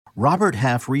Robert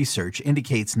Half research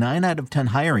indicates 9 out of 10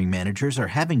 hiring managers are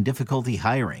having difficulty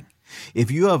hiring.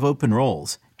 If you have open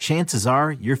roles, chances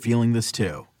are you're feeling this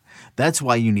too. That's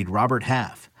why you need Robert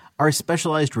Half. Our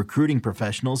specialized recruiting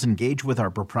professionals engage with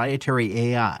our proprietary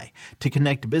AI to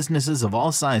connect businesses of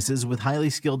all sizes with highly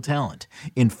skilled talent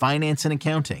in finance and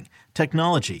accounting,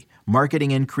 technology,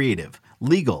 marketing and creative,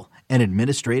 legal, and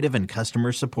administrative and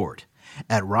customer support.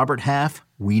 At Robert Half,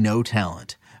 we know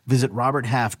talent. Visit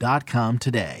roberthalf.com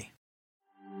today.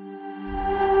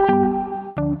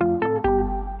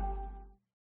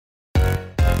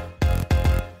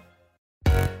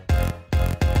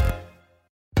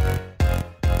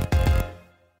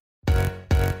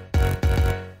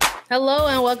 Hello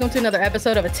and welcome to another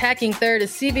episode of Attacking Third, a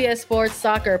CBS Sports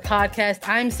Soccer podcast.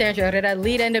 I'm Sandra Herrera,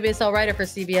 lead NWSL writer for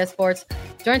CBS Sports.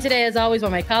 Joined today, as always, by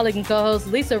my colleague and co-host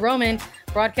Lisa Roman,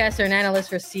 broadcaster and analyst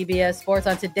for CBS Sports.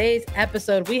 On today's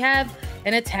episode, we have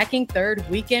an Attacking Third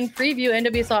weekend preview.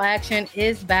 NWSL action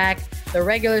is back. The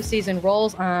regular season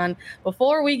rolls on.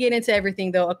 Before we get into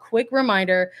everything, though, a quick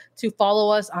reminder to follow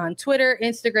us on Twitter,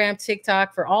 Instagram,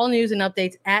 TikTok for all news and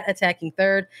updates at Attacking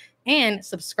Third. And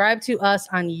subscribe to us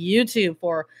on YouTube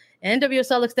for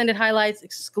NWSL extended highlights,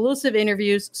 exclusive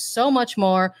interviews, so much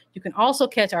more. You can also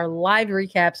catch our live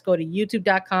recaps. Go to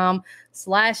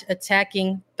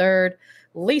youtube.com/attackingthird.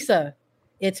 Lisa,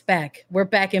 it's back. We're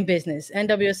back in business.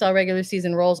 NWSL regular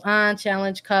season rolls on.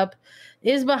 Challenge Cup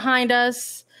is behind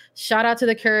us. Shout out to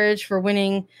the Courage for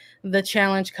winning the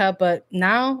Challenge Cup. But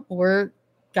now we're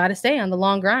got to stay on the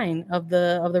long grind of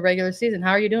the regular season.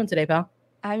 How are you doing today, pal?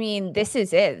 I mean, this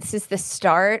is it. This is the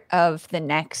start of the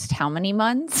next how many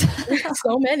months?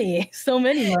 so many months.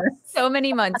 So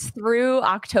many months through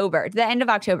October, the end of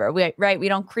October. We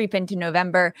don't creep into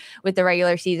November with the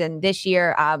regular season this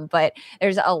year, but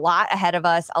there's a lot ahead of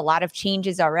us, a lot of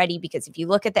changes already, because if you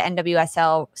look at the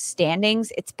NWSL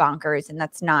standings, it's bonkers, and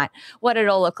that's not what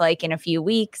it'll look like in a few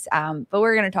weeks. But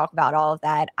we're going to talk about all of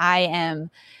that. I am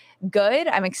good.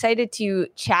 I'm excited to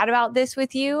chat about this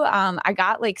with you. I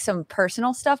got like some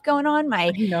personal stuff going on.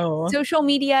 My social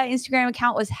media Instagram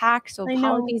account was hacked, so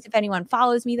apologies if anyone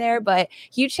follows me there. But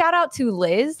huge shout out to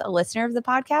Liz, a listener of the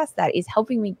podcast, that is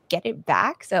helping me get it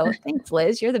back. So thanks,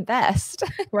 Liz. You're the best.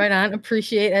 Right on.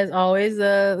 Appreciate, as always.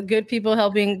 Good people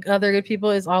helping other good people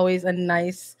is always a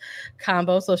nice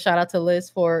combo. So shout out to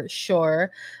Liz for sure.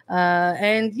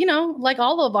 And like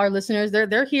all of our listeners,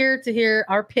 they're here to hear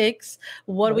our picks.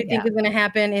 What we think is going to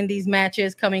happen in these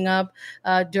matches coming up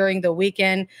during the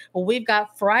weekend. Well, we've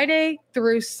got Friday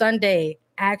through Sunday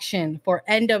action for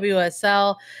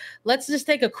NWSL. Let's just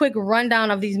take a quick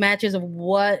rundown of these matches of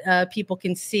what people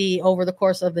can see over the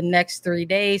course of the next 3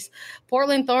 days.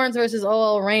 Portland Thorns versus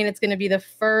OL Reign. It's going to be the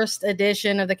first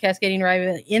edition of the Cascading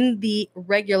Rivalry in the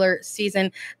regular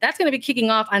season. That's going to be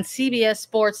kicking off on CBS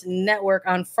Sports Network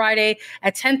on Friday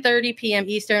at 10:30 p.m.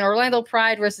 Eastern. Orlando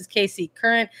Pride versus KC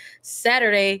Current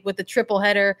Saturday with the triple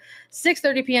header,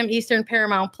 6:30 p.m. Eastern,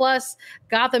 Paramount Plus.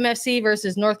 Gotham FC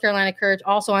versus North Carolina Courage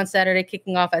also on Saturday,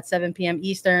 kicking off at 7 p.m.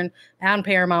 Eastern on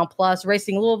Paramount Plus.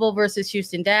 Racing Louisville versus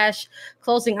Houston Dash,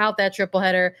 closing out that triple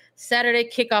header. Saturday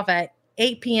kickoff at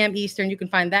 8 p.m. Eastern. You can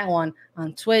find that one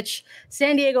on Twitch.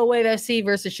 San Diego Wave FC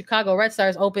versus Chicago Red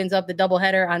Stars opens up the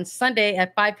doubleheader on Sunday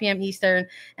at 5 p.m. Eastern,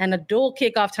 and a dual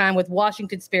kickoff time with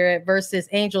Washington Spirit versus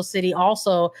Angel City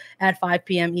also at 5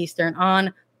 p.m. Eastern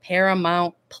on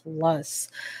Paramount Plus.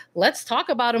 Let's talk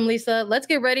about them, Lisa. Let's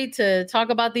get ready to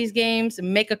talk about these games,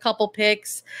 make a couple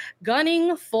picks,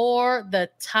 gunning for the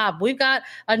top. We've got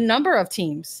a number of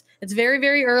teams. It's very,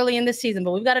 very early in the season,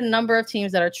 but we've got a number of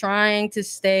teams that are trying to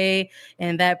stay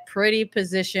in that pretty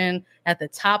position at the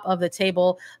top of the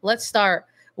table. Let's start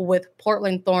with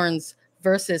Portland Thorns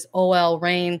versus OL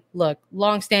Reign. Look,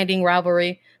 long-standing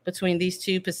rivalry between these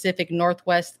two Pacific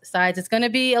Northwest sides. It's going to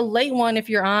be a late one if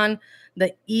you're on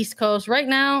the East Coast. Right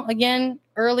now, again,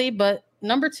 early, but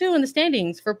number 2 in the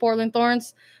standings for Portland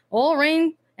Thorns. OL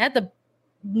Reign at the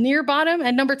near bottom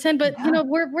at number 10, but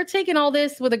we're taking all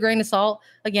this with a grain of salt.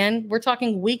 Again, we're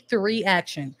talking week 3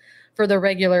 action for the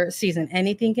regular season.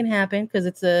 Anything can happen because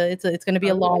it's going to be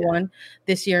a long one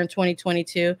this year in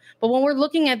 2022. But when we're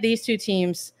looking at these two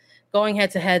teams going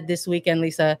head to head this weekend,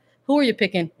 Lisa, who are you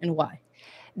picking and why?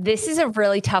 This is a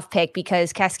really tough pick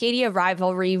because Cascadia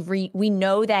rivalry, we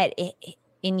know that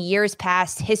in years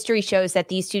past, history shows that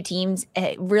these two teams,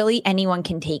 really anyone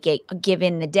can take it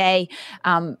given the day,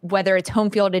 whether it's home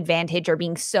field advantage or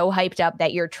being so hyped up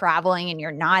that you're traveling and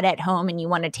you're not at home and you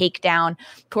want to take down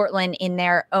Portland in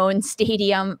their own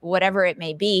stadium, whatever it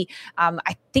may be.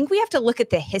 I think we have to look at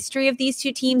the history of these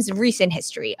two teams, recent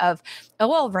history of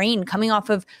OL Reign coming off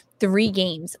of 3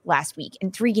 games last week,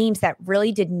 and 3 games that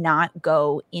really did not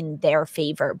go in their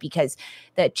favor because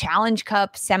the Challenge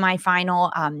Cup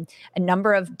semifinal, a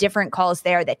number of different calls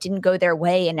there that didn't go their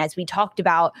way. And as we talked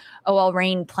about OL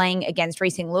Reign playing against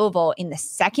Racing Louisville in the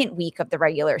second week of the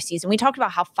regular season, we talked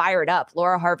about how fired up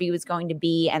Laura Harvey was going to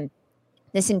be and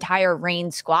this entire Reign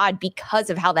squad because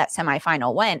of how that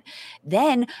semifinal went.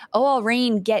 Then OL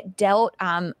Reign get dealt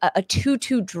a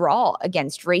 2-2 draw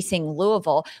against Racing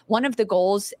Louisville. One of the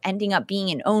goals ending up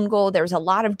being an own goal. There was a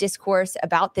lot of discourse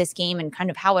about this game and kind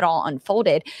of how it all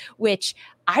unfolded, which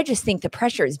I just think the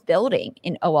pressure is building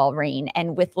in OL Reign.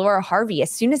 And with Laura Harvey,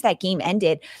 as soon as that game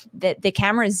ended, the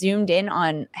camera zoomed in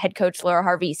on head coach Laura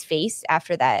Harvey's face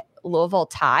after that Louisville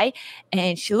tie,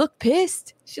 and she looked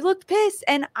pissed.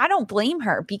 And I don't blame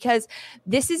her because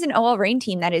this is an OL Reign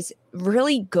team that is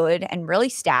really good and really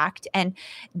stacked, and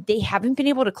they haven't been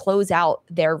able to close out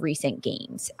their recent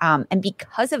games. And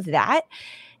because of that,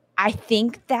 I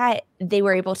think that they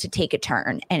were able to take a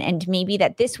turn and maybe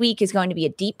that this week is going to be a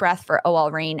deep breath for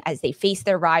OL Reign as they face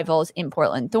their rivals in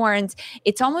Portland Thorns.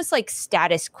 It's almost like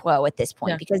status quo at this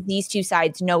point because these two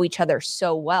sides know each other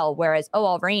so well. Whereas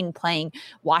OL Reign playing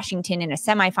Washington in a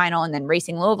semifinal and then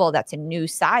Racing Louisville, that's a new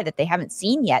side that they haven't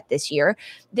seen yet this year.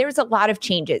 There's a lot of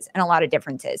changes and a lot of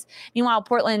differences. Meanwhile,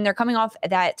 Portland, they're coming off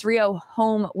that 3-0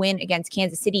 home win against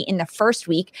Kansas City in the first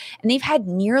week, and they've had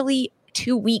nearly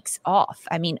 2 weeks off.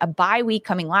 I mean, a bye week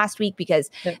coming last week because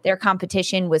their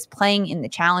competition was playing in the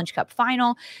Challenge Cup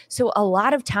final. So a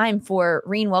lot of time for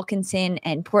Reen Wilkinson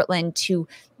and Portland to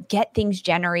get things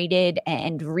generated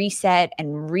and reset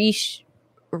and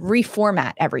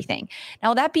reformat everything.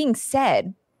 Now, that being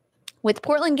said, with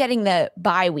Portland getting the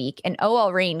bye week and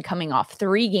OL Reign coming off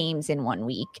 3 games in 1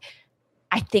 week,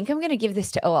 I think I'm going to give this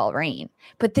to OL Reign,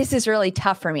 but this is really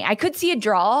tough for me. I could see a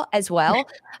draw as well.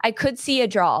 I could see a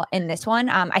draw in this one.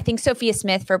 I think Sophia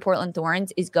Smith for Portland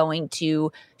Thorns is going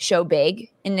to show big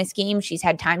in this game. She's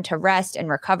had time to rest and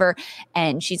recover,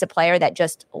 and she's a player that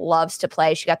just loves to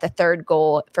play. She got the 3rd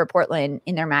goal for Portland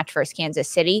in their match versus Kansas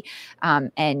City.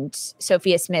 And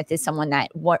Sophia Smith is someone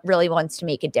that really wants to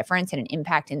make a difference and an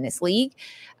impact in this league.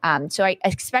 So I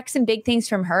expect some big things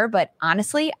from her, but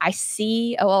honestly, I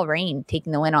see OL Reign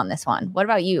taking the win on this one. What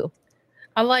about you?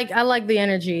 I like the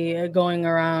energy going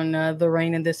around the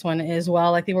Reign in this one as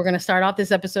well. I think we're going to start off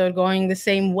this episode going the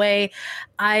same way.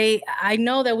 I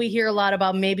know that we hear a lot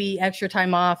about maybe extra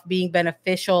time off being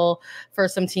beneficial for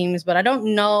some teams, but I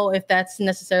don't know if that's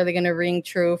necessarily going to ring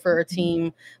true for a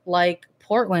team like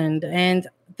Portland. And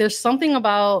there's something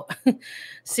about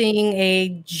seeing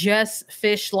a Jess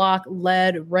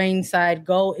Fishlock-led Reign side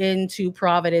go into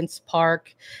Providence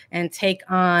Park and take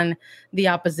on the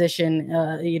opposition,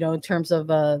 in terms of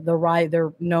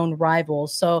their known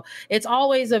rivals. So it's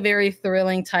always a very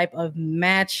thrilling type of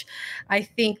match. I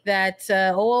think that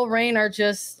OL Reign are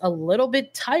just a little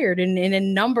bit tired in a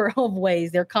number of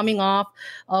ways. They're coming off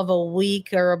of a week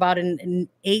or about an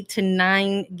 8 to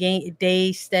 9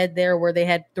 day stead there where they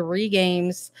had 3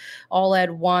 games all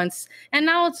at once. And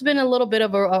now it's been a little bit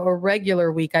of a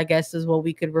regular week, I guess, is what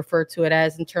we could refer to it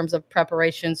as in terms of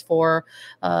preparations for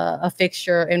a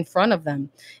fixture in front of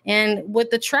them. And with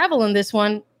the travel in this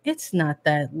one, it's not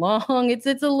that long. It's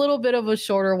a little bit of a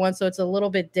shorter one, so it's a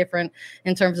little bit different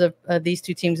in terms of these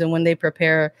two teams and when they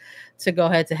prepare to go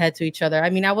head to head to each other. I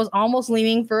mean, I was almost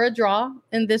leaning for a draw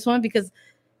in this one because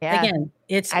again,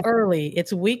 it's early.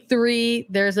 It's week 3.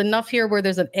 There's enough here where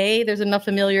there's enough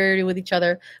familiarity with each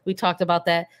other. We talked about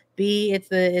that. B, it's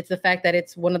the fact that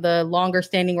it's one of the longer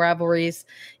standing rivalries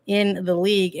in the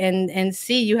league. And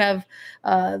C, you have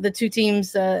the two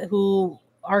teams who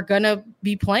are going to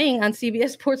be playing on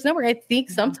CBS Sports Network. I think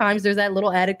sometimes there's that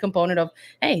little added component of,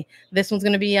 hey, this one's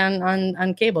going to be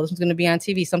on cable. This one's going to be on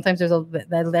TV. Sometimes there's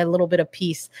that little bit of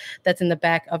piece that's in the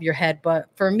back of your head. But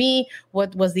for me,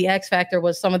 what was the X factor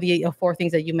was some of the 4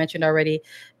 things that you mentioned already.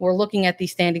 We're looking at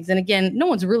these standings. And again, no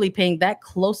one's really paying that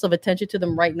close of attention to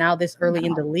them right now this early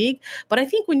in the league. But I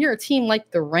think when you're a team like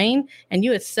the Reign and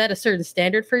you had set a certain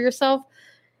standard for yourself,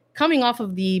 coming off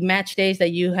of the match days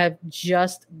that you have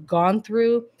just gone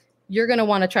through, you're going to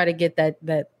want to try to get that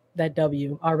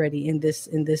W already in this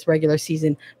regular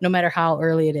season, no matter how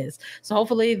early it is. So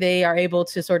hopefully they are able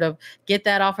to sort of get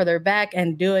that off of their back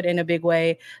and do it in a big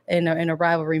way in a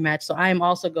rivalry match. So I am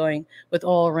also going with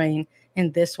OL Reign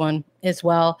in this one as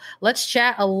well. Let's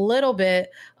chat a little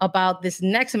bit about this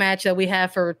next match that we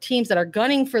have for teams that are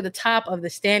gunning for the top of the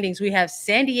standings. We have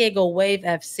San Diego Wave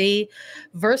FC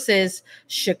versus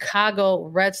Chicago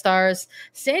Red Stars.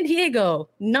 San Diego,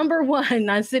 number one,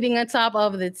 on sitting on top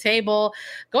of the table,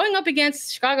 going up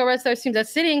against Chicago Red Stars team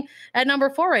that's sitting at number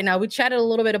 4 right now. We chatted a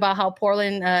little bit about how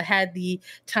Portland had the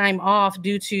time off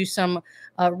due to some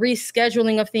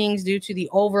rescheduling of things due to the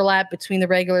overlap between the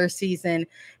regular season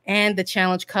and the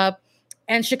Challenge Cup.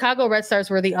 And Chicago Red Stars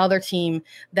were the other team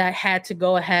that had to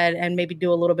go ahead and maybe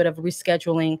do a little bit of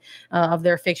rescheduling of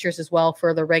their fixtures as well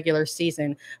for the regular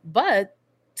season. But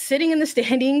sitting in the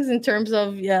standings in terms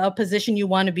of a position you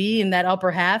want to be in that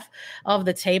upper half of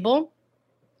the table,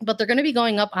 but they're going to be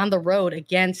going up on the road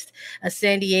against a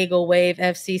San Diego Wave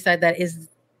FC side that is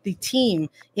the team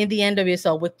in the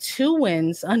NWSL with 2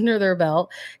 wins under their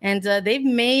belt. And they've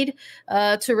made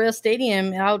Terrell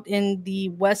Stadium out in the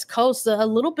West Coast a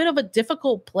little bit of a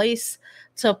difficult place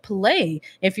to play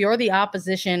if you're the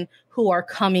opposition who are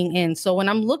coming in. So when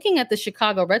I'm looking at the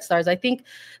Chicago Red Stars, I think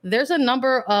there's a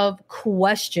number of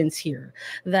questions here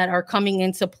that are coming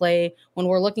into play when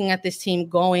we're looking at this team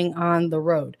going on the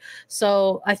road.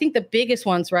 So I think the biggest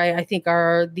ones, right, I think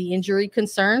are the injury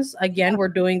concerns. Again, we're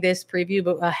doing this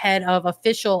preview ahead of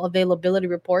official availability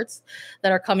reports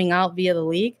that are coming out via the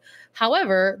league.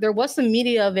 However, there was some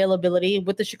media availability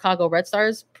with the Chicago Red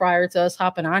Stars prior to us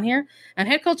hopping on here. And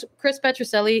head coach Chris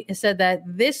Petrucelli said that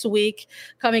this week,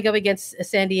 coming up against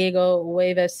San Diego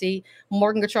Wave FC,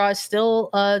 Morgan Gautrat is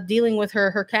still dealing with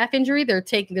her calf injury. They're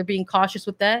being cautious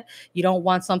with that. You don't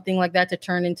want something like that to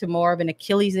turn into more of an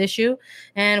Achilles issue.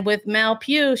 And with Mal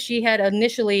Pugh, she had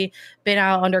initially been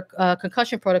out under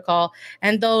concussion protocol.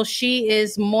 And though she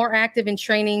is more active in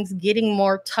trainings, getting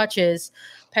more touches,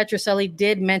 Petrucelli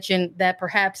did mention that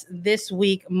perhaps this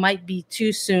week might be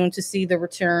too soon to see the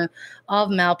return of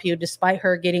Mal Pugh, despite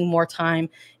her getting more time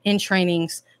in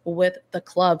trainings with the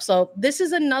club. So this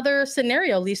is another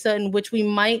scenario, Lisa, in which we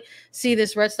might see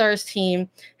this Red Stars team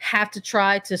have to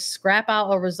try to scrap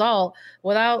out a result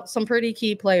without some pretty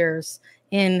key players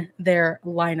in their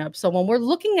lineup. So when we're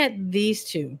looking at these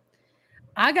two,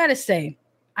 I got to say,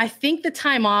 I think the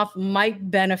time off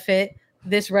might benefit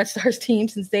this Red Stars team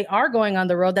since they are going on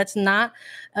the road. That's not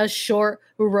a short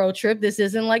road trip. This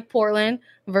isn't like Portland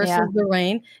versus the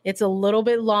Reign. It's a little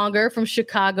bit longer from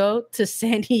Chicago to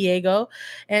San Diego.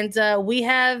 And we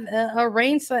have a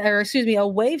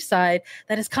Wave side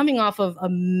that is coming off of a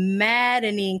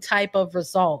maddening type of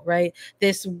result, right?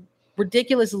 This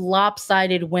ridiculous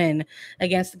lopsided win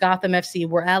against Gotham FC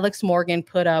where Alex Morgan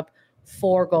put up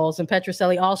 4 goals. And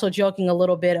Petrucelli also joking a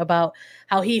little bit about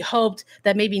how he hoped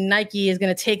that maybe Nike is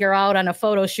going to take her out on a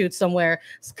photo shoot somewhere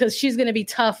because she's going to be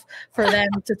tough for them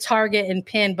to target and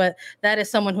pin. But that is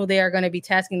someone who they are going to be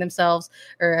tasking themselves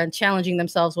or challenging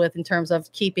themselves with in terms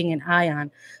of keeping an eye on.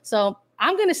 So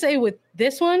I'm going to say with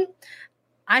this one,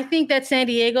 I think that San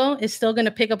Diego is still going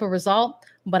to pick up a result,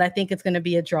 but I think it's going to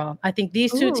be a draw. I think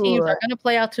these two teams are going to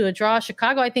play out to a draw.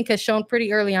 Chicago, I think, has shown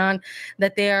pretty early on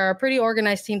that they are a pretty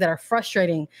organized team that are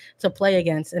frustrating to play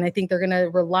against. And I think they're going to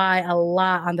rely a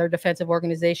lot on their defensive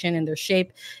organization and their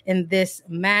shape in this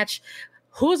match.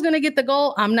 Who's going to get the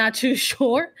goal? I'm not too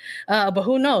sure, but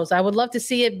who knows? I would love to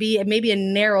see it be maybe a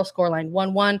narrow scoreline,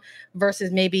 1-1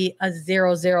 versus maybe a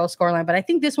 0-0 scoreline. But I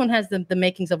think this one has the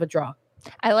makings of a draw.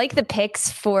 I like the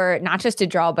picks for not just a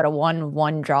draw, but a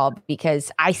 1-1 draw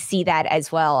because I see that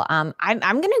as well. I'm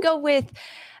going to go with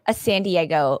a San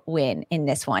Diego win in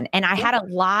this one. And I had a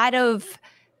lot of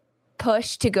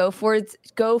push to go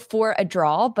for a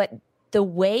draw, but the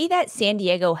way that San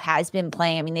Diego has been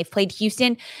playing, I mean, they've played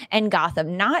Houston and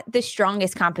Gotham, not the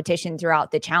strongest competition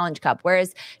throughout the Challenge Cup,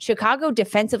 whereas Chicago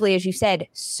defensively, as you said,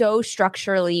 so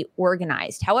structurally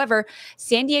organized. However,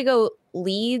 San Diego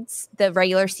leads the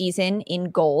regular season in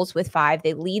goals with 5.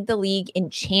 They lead the league in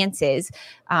chances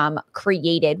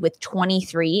created with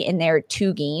 23 in their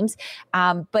 2 games,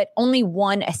 but only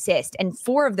 1 assist and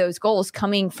 4 of those goals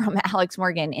coming from Alex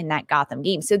Morgan in that Gotham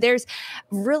game. So there's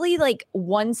really like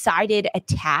one-sided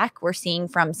attack we're seeing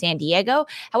from San Diego.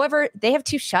 However, they have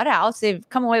 2 shutouts. They've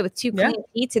come away with 2 clean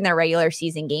sheets in their regular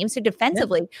season games. So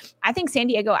defensively, I think San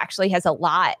Diego actually has a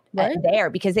lot there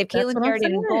because they have Caitlin Barrett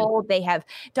in goal. They have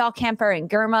Dahlkemper and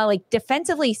Germa. Like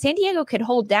defensively, San Diego could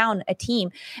hold down a team.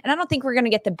 And I don't think we're going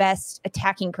to get the best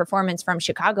attacking performance from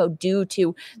Chicago due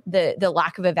to the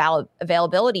lack of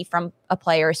availability from a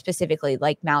player specifically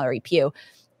like Mallory Pugh.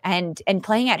 And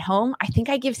playing at home, I think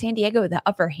I give San Diego the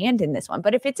upper hand in this one.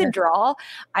 But if it's a draw,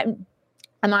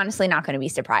 I'm honestly not going to be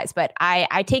surprised, but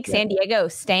I take San Diego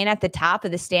staying at the top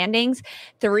of the standings,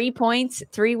 3 points,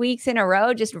 3 weeks in a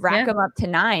row, just rack them up to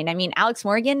 9. I mean, Alex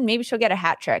Morgan, maybe she'll get a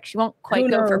hat trick. She won't quite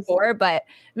go for 4, but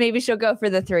maybe she'll go for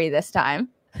the 3 this time.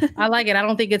 I like it. I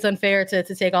don't think it's unfair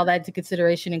to take all that into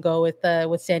consideration and go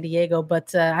with San Diego,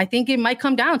 but I think it might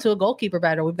come down to a goalkeeper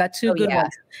battle. We've got 2 good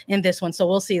ones in this one, so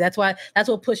we'll see. That's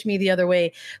what pushed me the other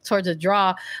way towards a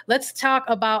draw. Let's talk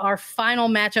about our final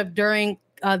matchup during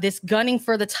this gunning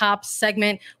for the top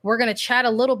segment. We're going to chat a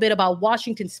little bit about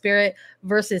Washington Spirit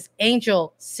versus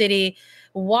Angel City.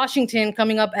 Washington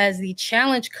coming up as the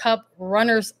Challenge Cup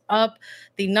runners up,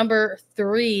 the number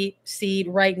 3 seed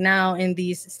right now in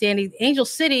these standings. Angel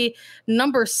City,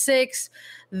 number 6.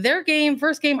 Their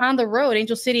first game on the road,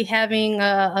 Angel City having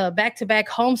a back-to-back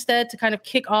homestead to kind of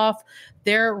kick off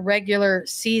their regular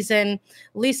season.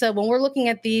 Lisa, when we're looking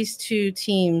at these two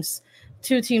teams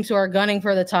who are gunning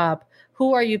for the top,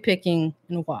 who are you picking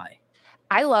and why?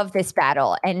 I love this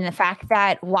battle, and the fact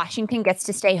that Washington gets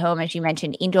to stay home, as you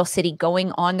mentioned, Angel City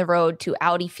going on the road to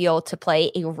Audi Field to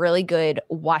play a really good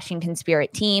Washington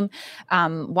Spirit team.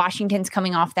 Washington's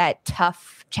coming off that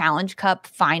tough Challenge Cup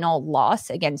final loss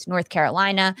against North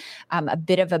Carolina. A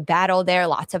bit of a battle there,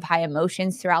 lots of high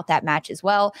emotions throughout that match as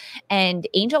well. And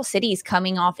Angel City is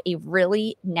coming off a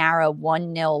really narrow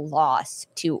 1-0 loss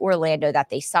to Orlando that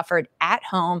they suffered at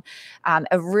home.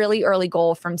 A really early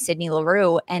goal from Sydney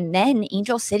Leroux, and then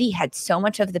Angel City had so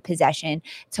much of the possession,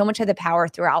 so much of the power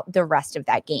throughout the rest of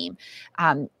that game.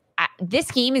 This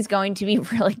game is going to be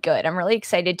really good. I'm really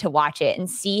excited to watch it and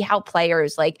see how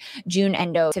players like June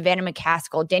Endo, Savannah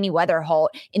McCaskill, Danny Weatherholt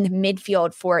in the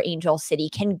midfield for Angel City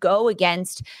can go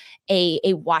against a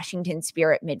Washington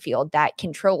Spirit midfield that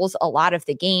controls a lot of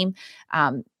the game.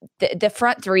 The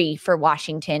front 3 for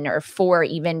Washington, or 4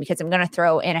 even, because I'm going to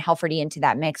throw Anna Helferty into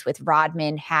that mix with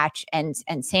Rodman, Hatch, and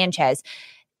Sanchez.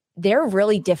 They're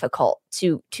really difficult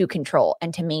to control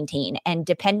and to maintain. And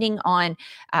depending on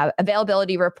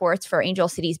availability reports for Angel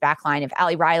City's backline, if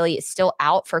Ali Riley is still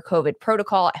out for COVID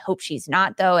protocol, I hope she's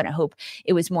not, though, and I hope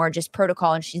it was more just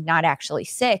protocol and she's not actually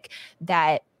sick,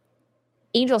 that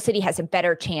Angel City has a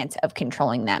better chance of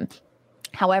controlling them.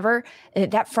 However,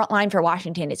 that front line for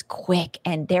Washington is quick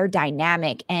and they're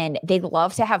dynamic and they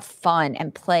love to have fun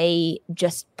and play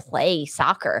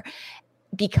soccer.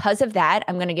 Because of that,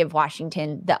 I'm going to give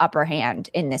Washington the upper hand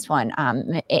in this one.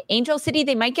 Angel City,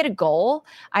 they might get a goal.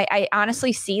 I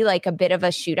honestly see like a bit of a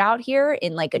shootout here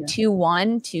in like a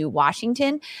 2-1 to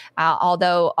Washington.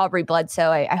 Although Aubrey Bledsoe,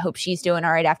 I hope she's doing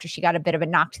all right after she got a bit of a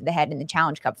knock to the head in the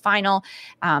Challenge Cup final.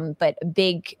 But a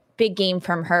big game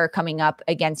from her coming up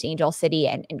against Angel City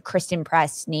and Kristen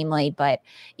Press, namely. But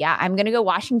yeah, I'm going to go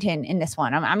Washington in this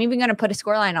one. I'm even going to put a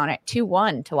scoreline on it,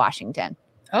 2-1 to Washington.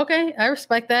 Okay, I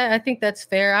respect that. I think that's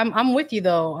fair. I'm with you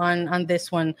though on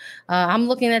this one. I'm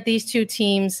looking at these two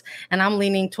teams and I'm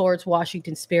leaning towards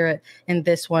Washington Spirit in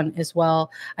this one as well.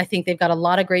 I think they've got a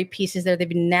lot of great pieces there. They've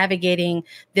been navigating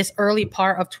this early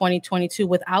part of 2022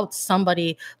 without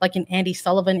somebody like an Andy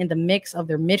Sullivan in the mix of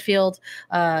their midfield.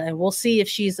 And we'll see if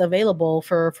she's available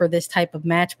for this type of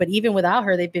match. But even without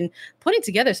her, they've been putting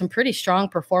together some pretty strong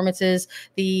performances.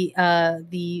 The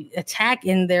attack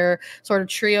in their sort of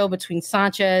trio between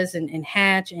Sanchez and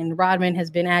Hatch and Rodman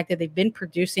has been active. They've been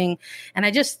producing. And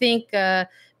I just think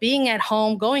being at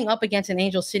home, going up against an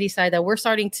Angel City side that we're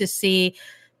starting to see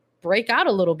break out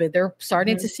a little bit. They're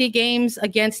starting to see games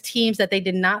against teams that they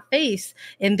did not face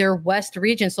in their West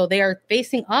region. So they are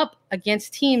facing up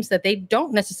against teams that they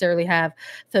don't necessarily have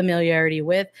familiarity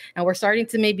with. And we're starting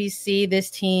to maybe see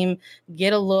this team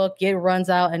get a look, get runs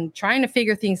out, and trying to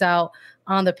figure things out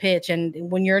on the pitch. And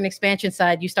when you're an expansion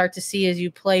side, you start to see as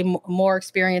you play more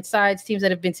experienced sides, teams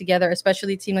that have been together,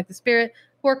 especially a team like the Spirit,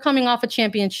 who are coming off a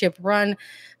championship run,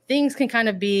 things can kind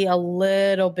of be a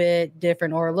little bit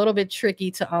different or a little bit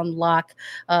tricky to unlock,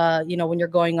 when you're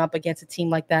going up against a team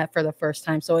like that for the first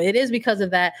time. So it is because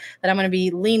of that I'm going to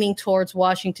be leaning towards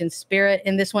Washington Spirit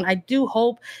in this one. I do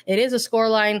hope it is a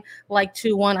scoreline like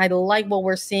 2-1. I like what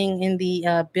we're seeing in the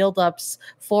buildups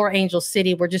for Angel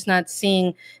City. We're just not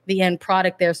seeing the end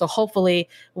product there. So hopefully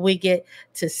we get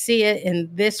to see it in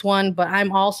this one. But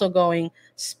I'm also going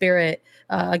Spirit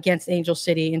against Angel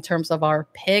City in terms of our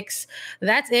picks.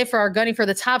 That's it for our Gunning for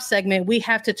the Top segment. We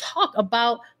have to talk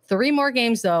about 3 more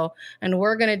games, though, and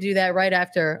we're going to do that right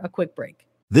after a quick break.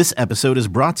 This episode is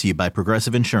brought to you by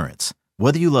Progressive Insurance.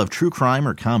 Whether you love true crime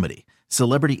or comedy,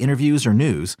 celebrity interviews or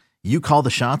news, you call the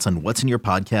shots on what's in your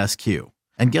podcast queue.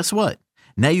 And guess what?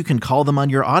 Now you can call them on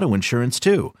your auto insurance,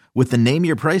 too, with the Name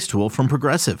Your Price tool from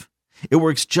Progressive. It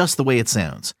works just the way it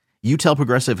sounds. You tell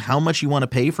Progressive how much you want to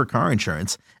pay for car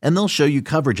insurance, and they'll show you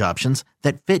coverage options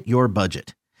that fit your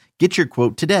budget. Get your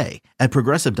quote today at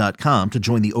Progressive.com to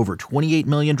join the over 28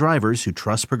 million drivers who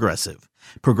trust Progressive.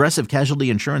 Progressive Casualty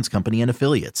Insurance Company and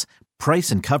Affiliates. Price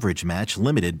and coverage match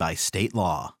limited by state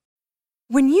law.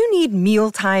 When you need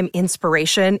mealtime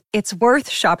inspiration, it's worth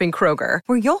shopping Kroger,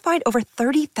 where you'll find over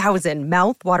 30,000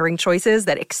 mouth-watering choices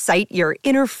that excite your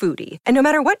inner foodie. And no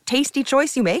matter what tasty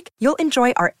choice you make, you'll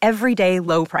enjoy our everyday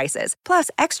low prices, plus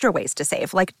extra ways to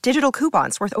save, like digital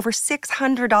coupons worth over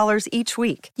 $600 each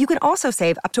week. You can also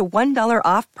save up to $1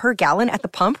 off per gallon at the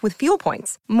pump with fuel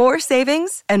points. More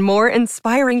savings and more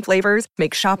inspiring flavors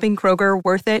make shopping Kroger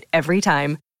worth it every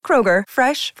time. Kroger,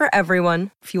 fresh for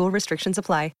everyone. Fuel restrictions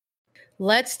apply.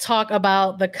 Let's talk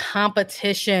about the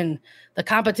competition. The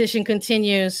competition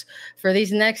continues for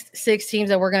these next 6 teams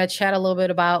that we're going to chat a little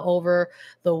bit about over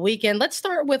the weekend. Let's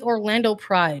start with Orlando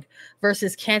Pride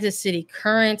versus Kansas City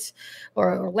Current,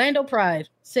 or Orlando Pride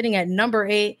sitting at number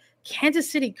 8, Kansas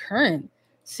City Current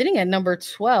sitting at number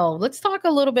 12. Let's talk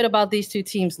a little bit about these two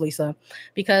teams, Lisa,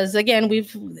 because again,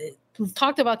 we've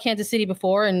talked about Kansas City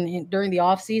before and during the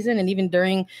offseason and even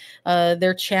during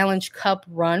their Challenge Cup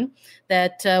run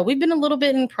that we've been a little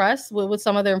bit impressed with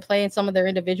some of their play and some of their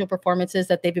individual performances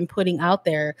that they've been putting out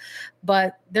there.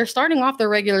 But they're starting off their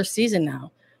regular season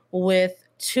now with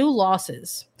 2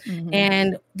 losses. Mm-hmm.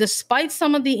 And despite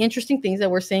some of the interesting things that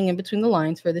we're seeing in between the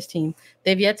lines for this team,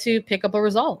 they've yet to pick up a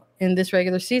result in this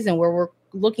regular season, where we're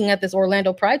looking at this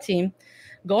Orlando Pride team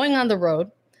going on the road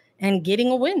and getting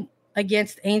a win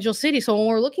against Angel City. So when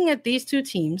we're looking at these two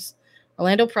teams,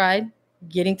 Orlando Pride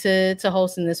getting to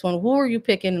host in this one, who are you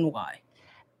picking and why?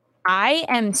 I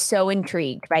am so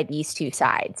intrigued by these two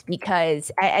sides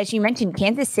because, as you mentioned,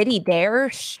 Kansas City,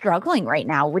 they're struggling right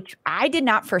now, which I did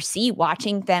not foresee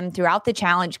watching them throughout the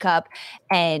Challenge Cup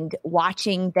and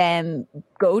watching them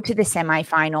go to the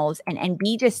semifinals and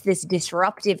be just this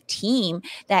disruptive team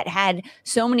that had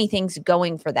so many things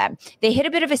going for them. They hit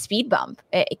a bit of a speed bump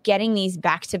getting these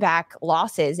back-to-back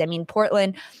losses. I mean,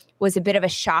 Portland was a bit of a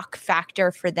shock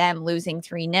factor for them, losing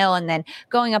 3-0 and then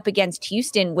going up against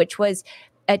Houston, which was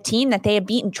a team that they had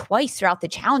beaten twice throughout the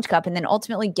Challenge Cup and then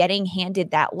ultimately getting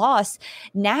handed that loss.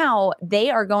 Now they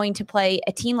are going to play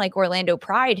a team like Orlando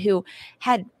Pride, who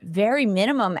had very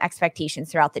minimum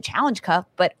expectations throughout the Challenge Cup,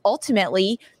 but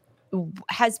ultimately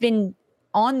has been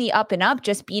on the up and up,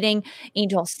 just beating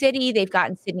Angel City. They've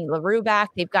gotten Sydney LaRue back.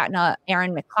 They've gotten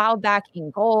Aaron McLeod back in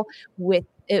goal. With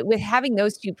having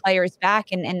those two players back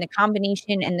and the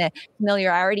combination and the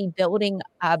familiarity building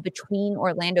between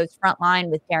Orlando's front line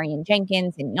with Darian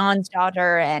Jenkins and Jan's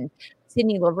daughter and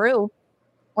Sydney LaRue,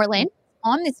 Orlando's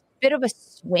on this bit of a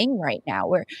swing right now,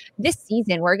 where this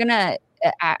season we're going to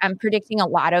I'm predicting a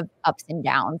lot of ups and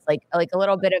downs, like a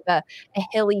little bit of a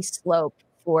hilly slope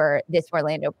for this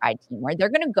Orlando Pride team, where they're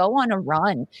going to go on a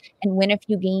run and win a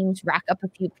few games, rack up a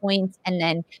few points, and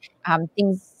then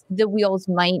the wheels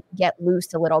might get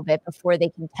loose a little bit before they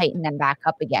can tighten them back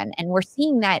up again. And we're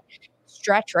seeing that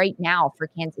stretch right now for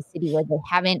Kansas City, where they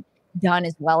haven't done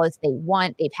as well as they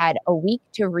want. They've had a week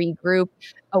to regroup,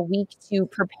 a week to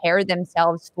prepare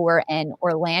themselves for an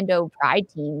Orlando Pride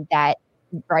team that,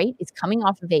 right, is coming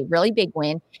off of a really big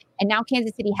win. And now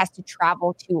Kansas City has to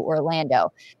travel to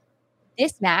Orlando.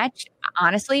 This match,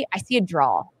 honestly, I see a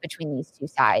draw between these two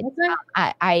sides.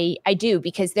 I do,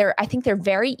 because I think they're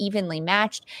very evenly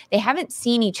matched. They haven't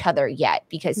seen each other yet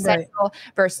because Central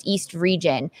versus East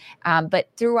region. But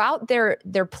throughout their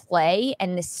play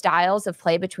and the styles of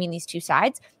play between these two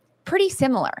sides, pretty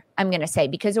similar, I'm going to say,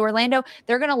 because Orlando,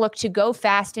 they're going to look to go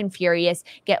fast and furious,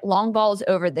 get long balls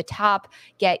over the top,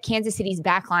 get Kansas City's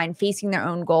backline facing their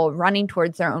own goal, running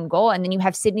towards their own goal. And then you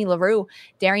have Sydney LaRue,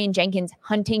 Darian Jenkins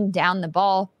hunting down the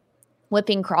ball,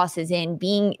 whipping crosses in,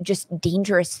 being just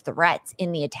dangerous threats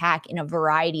in the attack in a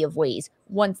variety of ways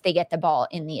once they get the ball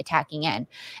in the attacking end.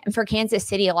 And for Kansas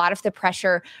City, a lot of the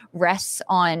pressure rests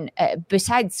on,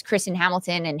 besides Kristen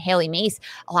Hamilton and Haley Mace,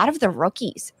 a lot of the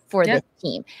rookies for this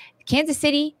team. Kansas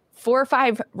City, 4 or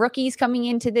 5 rookies coming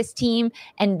into this team,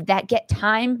 and that get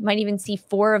time, might even see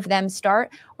 4 of them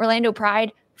start. Orlando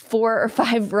Pride, 4 or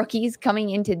 5 rookies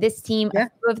coming into this team. A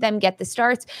few of them get the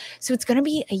starts. So it's going to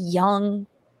be a young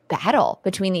battle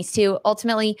between these two.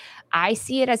 Ultimately, I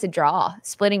see it as a draw,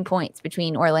 splitting points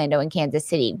between Orlando and Kansas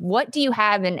City. What do you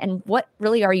have and what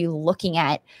really are you looking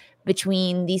at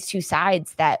between these two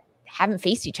sides that haven't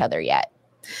faced each other yet?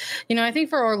 You know, I think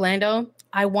for Orlando,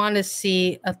 I want to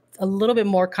see a little bit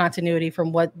more continuity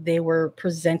from what they were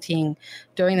presenting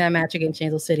during that match against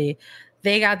Angel City.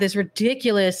 They got this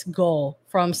ridiculous goal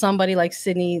from somebody like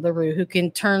Sydney LaRue, who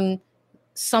can turn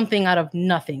something out of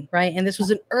nothing, right? And this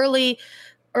was an early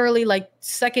early, like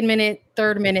second minute,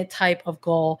 third minute type of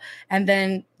goal. And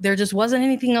then there just wasn't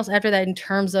anything else after that in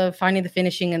terms of finding the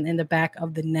finishing in the back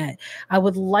of the net. I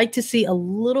would like to see a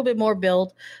little bit more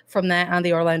build from that on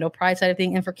the Orlando Pride side of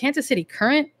things. And for Kansas City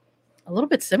Current, a little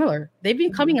bit similar. They've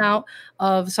been coming out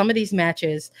of some of these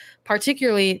matches,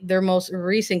 particularly their most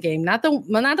recent game, not the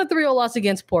 3-0 loss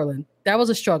against Portland. That was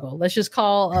a struggle. Let's just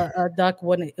call a duck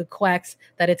when it quacks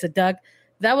that it's a duck.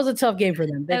 That was a tough game for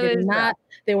them.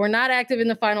 They were not active in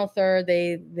the final third.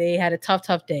 They had a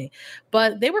tough day.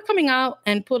 But they were coming out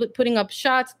and putting up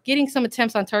shots, getting some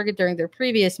attempts on target during their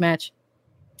previous match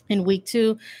in week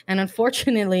 2, and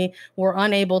unfortunately were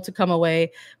unable to come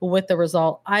away with the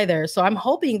result either. So I'm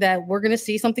hoping that we're going to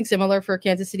see something similar for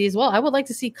Kansas City as well. I would like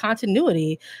to see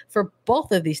continuity for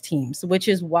both of these teams, which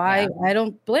is why I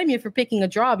don't blame you for picking a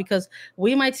draw, because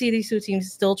we might see these two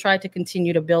teams still try to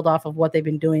continue to build off of what they've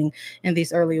been doing in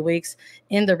these early weeks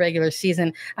in the regular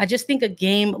season. I just think a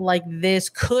game like this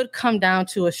could come down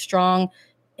to a strong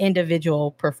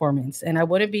individual performance. And I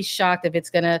wouldn't be shocked if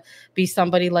it's going to be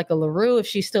somebody like a LaRue, if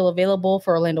she's still available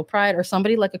for Orlando Pride, or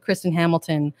somebody like a Kristen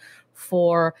Hamilton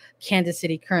for Kansas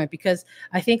City Current, because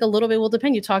I think a little bit will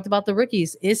depend. You talked about the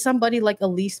rookies. Is somebody like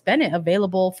Elise Bennett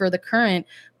available for the Current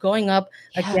going up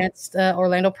against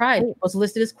Orlando Pride? Was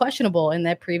listed as questionable in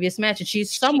that previous match. And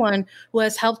she's someone who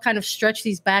has helped kind of stretch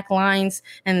these back lines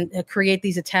and create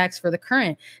these attacks for the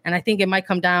Current. And I think it might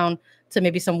come down to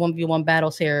maybe some 1v1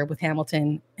 battles here with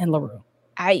Hamilton and LaRue.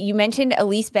 You mentioned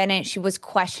Elise Bennett. She was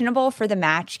questionable for the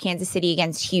match, Kansas City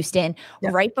against Houston.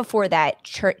 Yep. Right before that,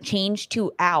 changed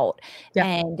to out. Yep.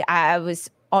 And I was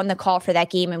on the call for that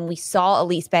game, and we saw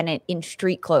Elise Bennett in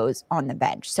street clothes on the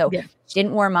bench. So she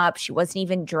didn't warm up. She wasn't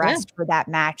even dressed for that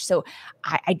match. So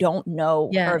I don't know.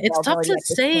 Yeah, it's tough to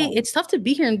say. It's tough to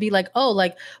be here and be like, oh,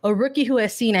 like a rookie who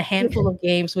has seen a handful of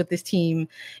games with this team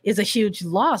is a huge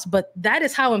loss. But that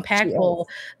is how impactful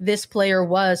this player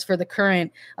was for the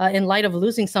Current in light of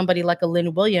losing somebody like a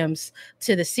Lynn Williams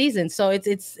to the season. So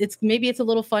it's maybe it's a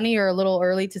little funny or a little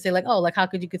early to say like, oh, like how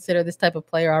could you consider this type of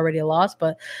player already a loss?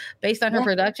 But based on her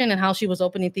production and how she was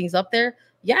opening things up there,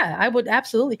 I would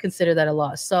absolutely consider that a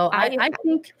loss. So I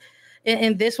think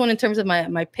in this one, in terms of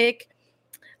my pick,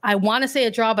 I want to say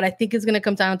a draw, but I think it's going to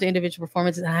come down to individual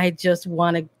performance. And I just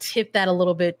want to tip that a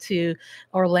little bit to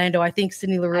Orlando. I think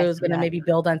Sydney LaRue is going to maybe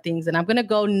build on things. And I'm going to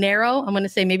go narrow. I'm going to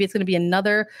say maybe it's going to be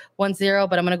another 1-0,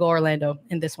 but I'm going to go Orlando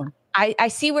in this one. I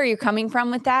see where you're coming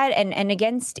from with that. And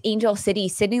against Angel City,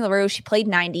 Sydney LaRue, she played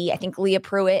 90. I think Leah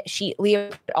Pruitt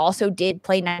also did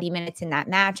play 90 minutes in that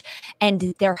match.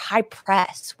 And their high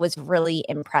press was really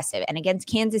impressive. And against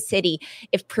Kansas City,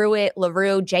 if Pruitt,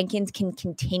 LaRue, Jenkins can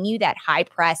continue that high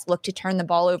press, look to turn the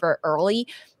ball over early,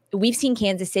 we've seen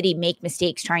Kansas City make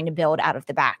mistakes trying to build out of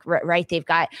the back, right? They've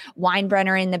got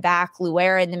Weinbrenner in the back,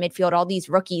 Luera in the midfield, all these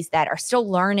rookies that are still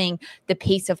learning the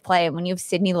pace of play. And when you have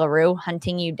Sydney LaRue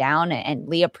hunting you down and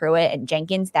Leah Pruitt and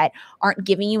Jenkins that aren't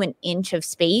giving you an inch of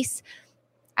space,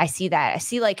 I see that. I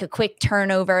see like a quick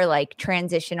turnover, like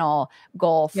transitional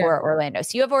goal for Orlando.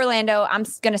 So you have Orlando. I'm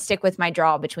going to stick with my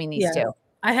draw between these two.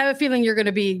 I have a feeling you're going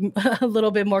to be a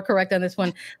little bit more correct on this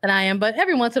one than I am, but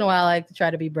every once in a while I like to try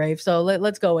to be brave. So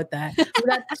let's go with that. We've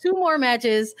got 2 more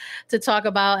matches to talk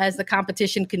about as the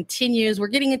competition continues. We're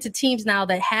getting into teams now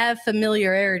that have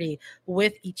familiarity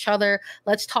with each other.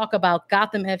 Let's talk about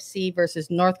Gotham FC versus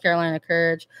North Carolina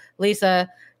Courage. Lisa,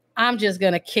 I'm just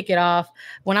going to kick it off.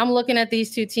 When I'm looking at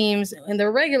these two teams in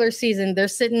the regular season, they're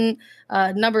sitting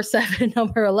number 7,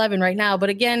 number 11 right now. But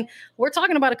again, we're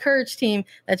talking about a Courage team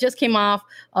that just came off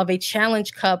of a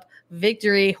Challenge Cup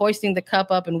victory, hoisting the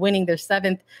cup up and winning their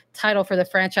 7th title for the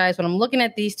franchise. When I'm looking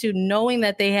at these two, knowing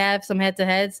that they have some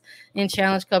head-to-heads in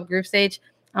Challenge Cup group stage,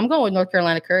 I'm going with North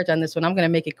Carolina Courage on this one. I'm going to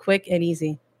make it quick and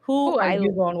easy. Who are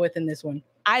you going with in this one?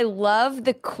 I love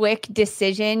the quick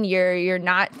decision. You're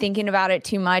not thinking about it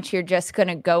too much. You're just going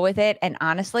to go with it. And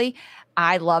honestly,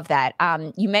 I love that.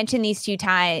 You mentioned these two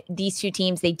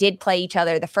teams. They did play each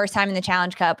other. The first time in the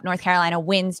Challenge Cup, North Carolina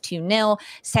wins 2-0.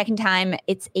 Second time,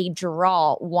 it's a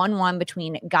draw, 1-1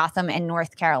 between Gotham and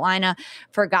North Carolina.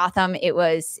 For Gotham, it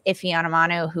was Ife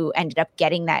Onumonu who ended up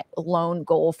getting that lone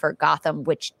goal for Gotham,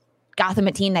 which Gotham,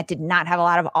 a team that did not have a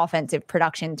lot of offensive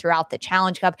production throughout the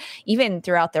Challenge Cup, even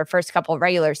throughout their first couple of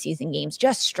regular season games,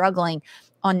 just struggling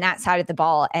on that side of the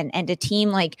ball. And a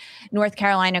team like North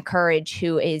Carolina Courage,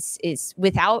 who is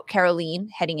without Caroline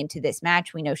heading into this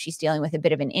match. We know she's dealing with a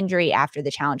bit of an injury after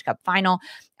the Challenge Cup final.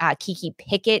 Kiki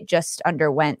Pickett just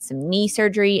underwent some knee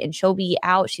surgery and she'll be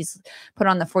out. She's put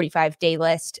on the 45-day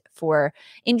list for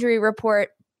injury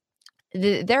report.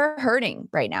 they're hurting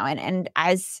right now. And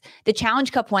as the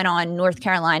Challenge Cup went on, North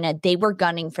Carolina, they were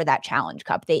gunning for that Challenge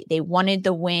Cup. They wanted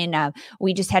the win.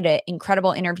 We just had an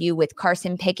incredible interview with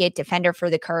Carson Pickett, defender for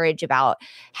the Courage, about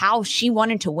how she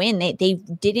wanted to win. They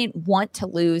didn't want to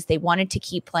lose. They wanted to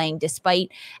keep playing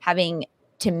despite having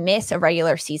to miss a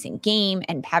regular season game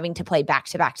and having to play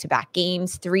back-to-back-to-back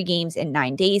games, 3 games in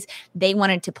 9 days. They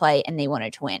wanted to play and they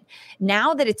wanted to win.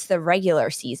 Now that it's the regular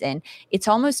season, it's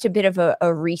almost a bit of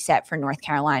a reset for North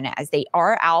Carolina, as they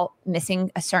are out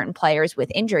missing a certain players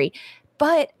with injury,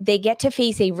 but they get to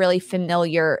face a really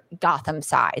familiar Gotham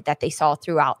side that they saw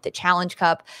throughout the Challenge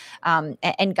Cup.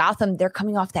 And Gotham, they're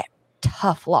coming off that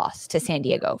tough loss to San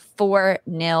Diego,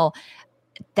 4-0.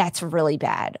 That's really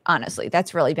bad. Honestly,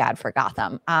 that's really bad for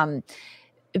Gotham.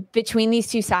 Between these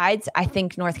two sides, I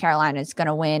think North Carolina is going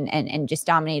to win and just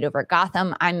dominate over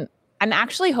Gotham. I'm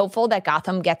actually hopeful that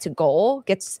Gotham gets a goal,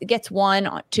 gets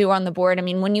 1, 2 on the board. I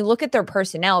mean, when you look at their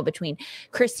personnel between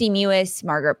Christy Mewis,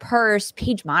 Margaret Purse,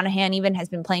 Paige Monahan even has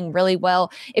been playing really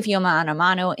well. Ifeoma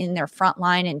Anamano in their front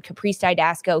line, and Caprice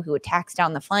Didasco, who attacks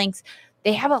down the flanks.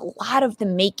 They have a lot of the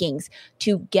makings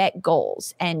to get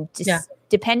goals. And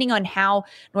depending on how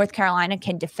North Carolina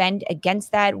can defend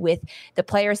against that with the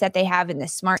players that they have and the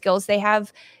smart skills they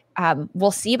have,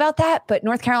 we'll see about that. But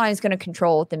North Carolina is going to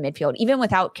control the midfield, even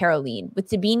without Caroline. With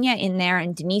Debinha in there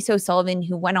and Denise O'Sullivan,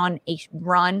 who went on a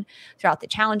run throughout the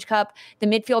Challenge Cup, the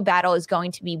midfield battle is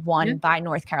going to be won by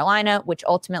North Carolina, which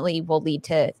ultimately will lead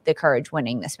to the Courage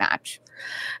winning this match.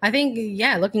 I think,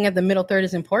 looking at the middle third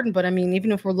is important. But I mean,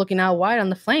 even if we're looking out wide on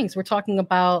the flanks, we're talking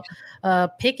about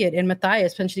Pickett and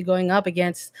Matthias potentially going up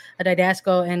against a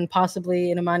Didasco and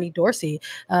possibly an Imani Dorsey.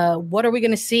 What are we going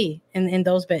to see in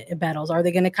those battles? Are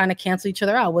they going to kind of cancel each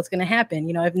other out? What's going to happen?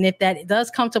 You know, if that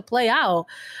does come to play out,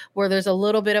 where there's a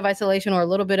little bit of isolation or a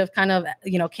little bit of kind of,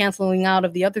 canceling out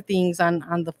of the other things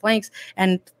on the flanks,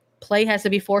 and play has to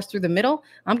be forced through the middle,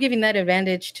 I'm giving that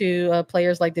advantage to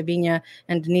players like Debinha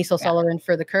and Denise O'Sullivan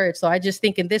for the Courage. So I just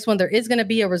think in this one, there is going to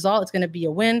be a result. It's going to be a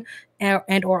win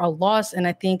and or a loss. And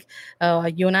I think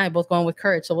you and I are both going with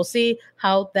Courage. So we'll see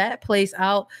how that plays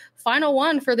out. Final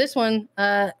one for this one,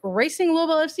 Racing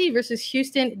Louisville FC versus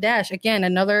Houston Dash. Again,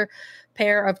 another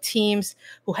pair of teams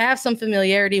who have some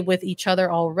familiarity with each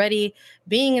other already,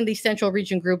 being in the Central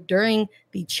Region group during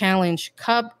the Challenge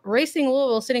Cup. Racing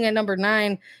Louisville sitting at number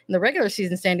 9 in the regular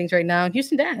season standings right now, and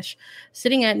Houston Dash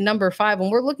sitting at number 5. When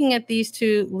we're looking at these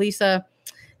two, Lisa,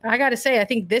 I got to say, I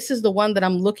think this is the one that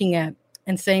I'm looking at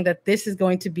and saying that this is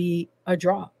going to be a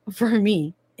draw for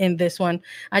me in this one.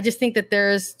 I just think that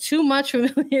there's too much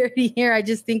familiarity here. I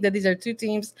just think that these are two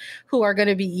teams who are going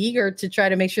to be eager to try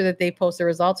to make sure that they post the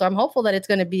results. So I'm hopeful that it's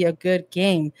going to be a good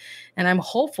game. And I'm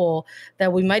hopeful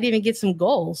that we might even get some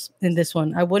goals in this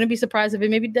one. I wouldn't be surprised if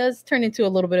it maybe does turn into a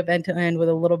little bit of end-to-end with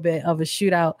a little bit of a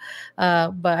shootout.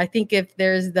 But I think if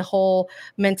there's the whole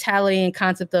mentality and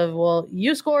concept of, well,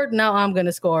 you scored, now I'm going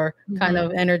to score kind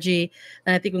of energy,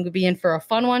 then I think we could be in for a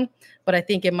fun one. But I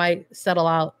think it might settle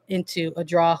out into a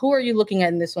draw. Who are you looking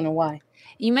at in this one and why?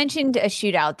 You mentioned a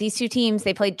shootout. These two teams,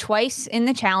 they played twice in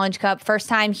the Challenge Cup. First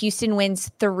time, Houston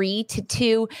wins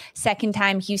 3-2. Second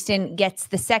time, Houston gets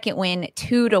the second win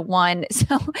 2-1.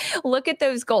 So look at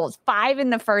those goals. 5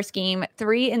 in the first game,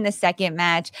 3 in the second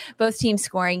match. Both teams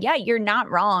scoring. Yeah, you're not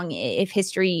wrong if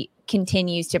history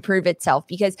continues to prove itself,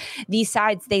 because these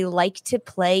sides, they like to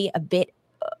play a bit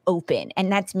open,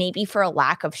 and that's maybe for a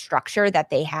lack of structure that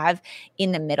they have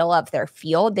in the middle of their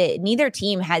field. Neither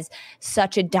team has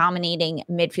such a dominating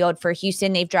midfield. For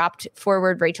Houston, they've dropped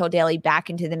forward Rachel Daly back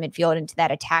into the midfield, into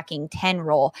that attacking 10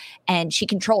 role, and she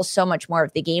controls so much more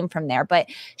of the game from there. But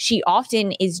she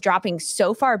often is dropping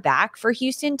so far back for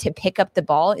Houston to pick up the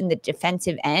ball in the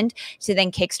defensive end to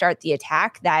then kickstart the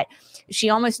attack that she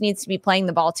almost needs to be playing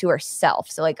the ball to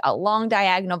herself. So like a long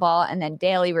diagonal ball, and then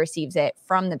Daly receives it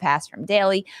from the pass from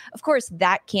Daly. Of course,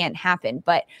 that can't happen,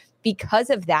 but because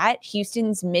of that,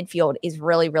 Houston's midfield is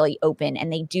really, really open,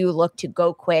 and they do look to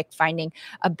go quick, finding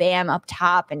a Bam up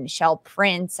top and Michelle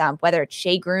Prince, whether it's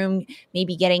Shea Groom,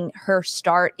 maybe getting her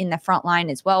start in the front line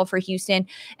as well for Houston.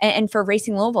 And for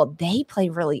Racing Louisville, they play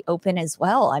really open as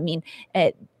well. I mean,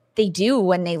 they do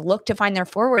when they look to find their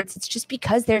forwards. It's just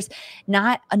because there's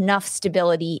not enough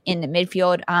stability in the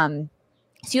midfield.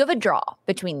 So you have a draw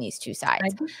between these two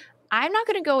sides. I'm not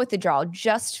going to go with the draw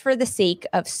just for the sake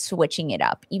of switching it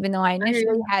up, even though I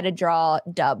initially had a draw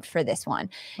dubbed for this one.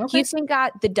 Okay. Houston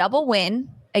got the double win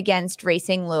against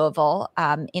Racing Louisville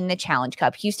in the Challenge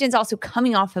Cup. Houston's also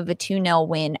coming off of a 2-0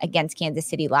 win against Kansas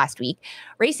City last week.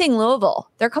 Racing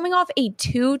Louisville, they're coming off a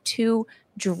 2-2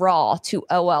 draw to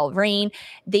OL Reign.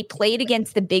 They played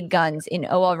against the big guns in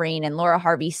OL Reign and Laura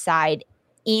Harvey's side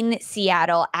in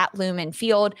Seattle at Lumen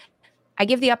Field. I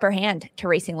give the upper hand to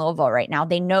Racing Louisville right now.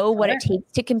 They know what it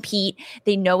takes to compete.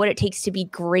 They know what it takes to be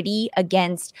gritty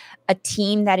against a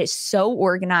team that is so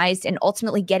organized and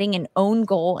ultimately getting an own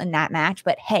goal in that match.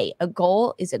 But hey, a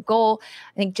goal is a goal.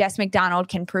 I think Jess McDonald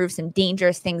can prove some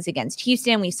dangerous things against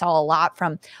Houston. We saw a lot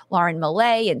from Lauren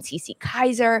Millay and Cece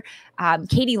Kaiser.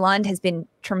 Katie Lund has been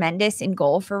tremendous in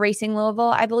goal for Racing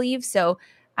Louisville, I believe. So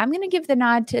I'm going to give the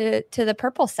nod to the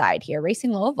purple side here,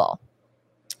 Racing Louisville.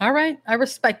 All right. I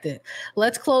respect it.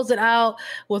 Let's close it out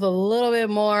with a little bit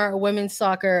more women's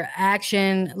soccer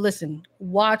action. Listen,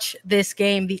 watch this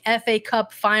game. The FA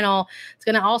Cup final is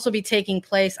going to also be taking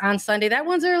place on Sunday. That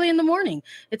one's early in the morning.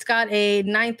 It's got a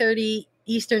 9:30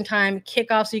 Eastern time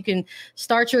kickoff, so you can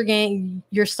start your game,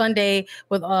 your Sunday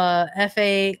with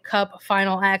FA Cup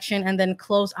final action, and then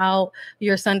close out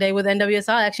your Sunday with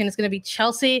NWSL action. It's going to be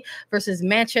Chelsea versus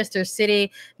Manchester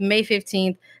City, May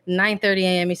 15th, 9:30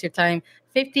 a.m. Eastern time.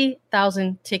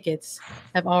 50,000 tickets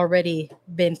have already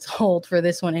been sold for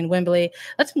this one in Wembley.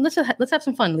 Let's have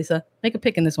some fun, Lisa. Make a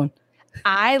pick in this one.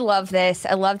 I love this.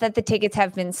 I love that the tickets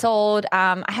have been sold.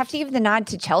 I have to give the nod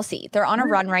to Chelsea. They're on a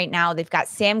run right now. They've got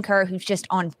Sam Kerr, who's just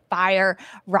on fire,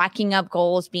 racking up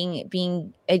goals,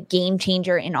 being a game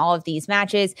changer in all of these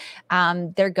matches.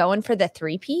 They're going for the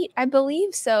three-peat, I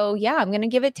believe. So, yeah, I'm going to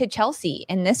give it to Chelsea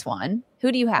in this one.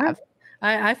 Who do you have?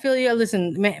 I feel you.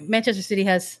 Listen, Manchester City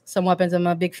has some weapons. I'm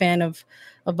a big fan of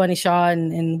Bunny Shaw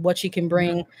and what she can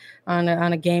bring on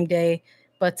a game day.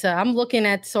 But I'm looking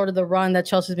at sort of the run that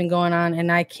Chelsea's been going on,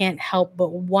 and I can't help but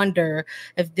wonder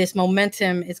if this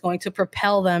momentum is going to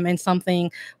propel them in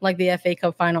something like the FA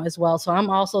Cup final as well. So I'm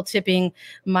also tipping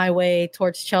my way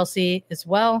towards Chelsea as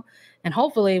well. And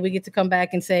hopefully we get to come back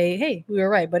and say, hey, we were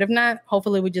right. But if not,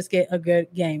 hopefully we just get a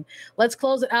good game. Let's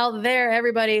close it out there.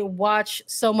 Everybody watch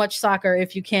so much soccer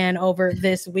if you can over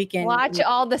this weekend. Watch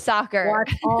all the soccer.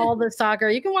 Watch all the soccer.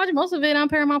 You can watch most of it on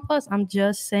Paramount Plus. I'm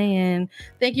just saying.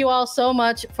 Thank you all so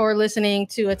much for listening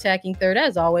to Attacking Third.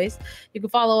 As always, you can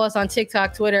follow us on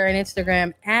TikTok, Twitter, and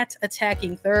Instagram at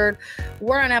Attacking Third.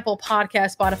 We're on Apple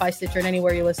Podcasts, Spotify, Stitcher, and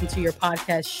anywhere you listen to your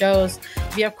podcast shows.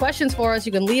 If you have questions for us,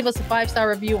 you can leave us a 5-star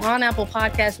review on Apple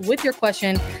Podcast with your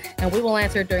question, and we will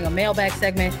answer it during a mailbag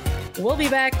segment. We'll be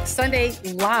back Sunday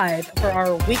live for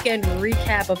our weekend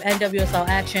recap of NWSL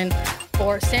action.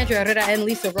 For Sandra Herrera and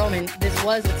Lisa Roman, this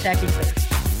was Attacking Third.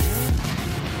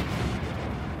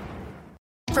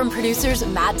 From producers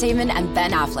Matt Damon and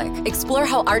Ben Affleck, explore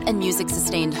how art and music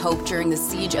sustained hope during the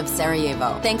siege of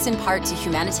Sarajevo, thanks in part to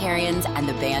humanitarians and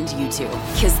the band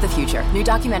U2. Kiss the Future. New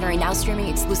documentary now streaming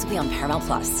exclusively on Paramount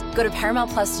Plus. Go to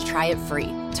Paramount Plus to try it free.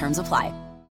 Terms apply.